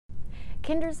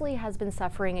Kindersley has been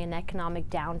suffering an economic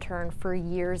downturn for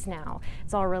years now.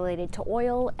 It's all related to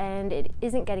oil, and it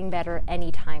isn't getting better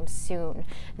anytime soon.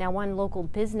 Now, one local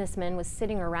businessman was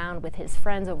sitting around with his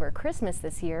friends over Christmas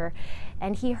this year,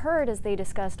 and he heard as they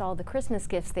discussed all the Christmas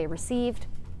gifts they received,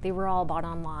 they were all bought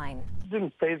online. It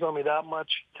didn't faze on me that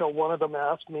much till one of them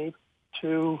asked me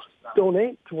to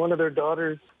donate to one of their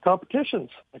daughter's competitions.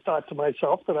 I thought to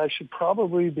myself that I should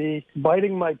probably be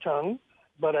biting my tongue,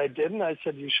 but I didn't. I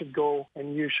said, you should go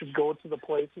to the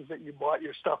places that you bought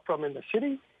your stuff from in the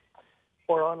city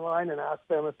or online and ask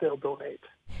them if they'll donate.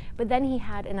 But then he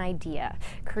had an idea: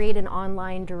 create an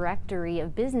online directory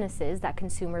of businesses that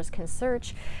consumers can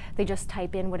search. They just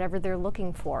type in whatever they're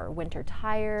looking for: winter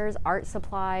tires, art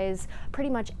supplies, pretty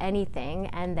much anything,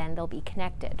 and then they'll be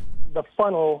connected. The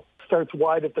funnel starts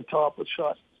wide at the top with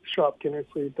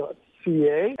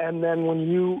ShopKindersley.ca, and then when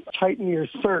you tighten your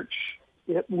search,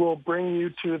 it will bring you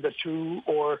to the 2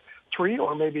 or 3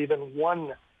 or maybe even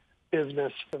one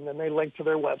business, and then they link to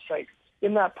their website.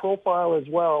 In that profile as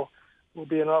well will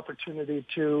be an opportunity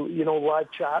to, live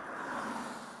chat.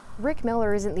 Rick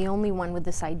Miller isn't the only one with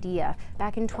this idea.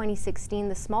 Back in 2016,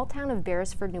 the small town of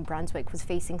Beresford, New Brunswick was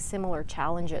facing similar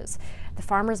challenges. The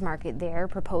farmers market there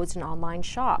proposed an online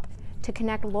shop to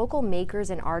connect local makers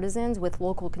and artisans with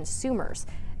local consumers.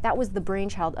 That was the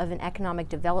brainchild of an economic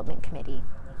development committee.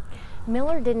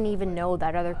 Miller didn't even know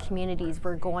that other communities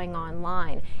were going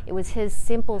online. It was his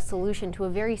simple solution to a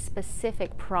very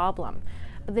specific problem.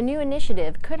 But the new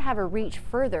initiative could have a reach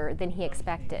further than he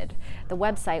expected. The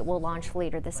website will launch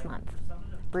later this month.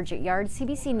 Bridget Yard,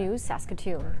 CBC News,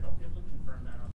 Saskatoon.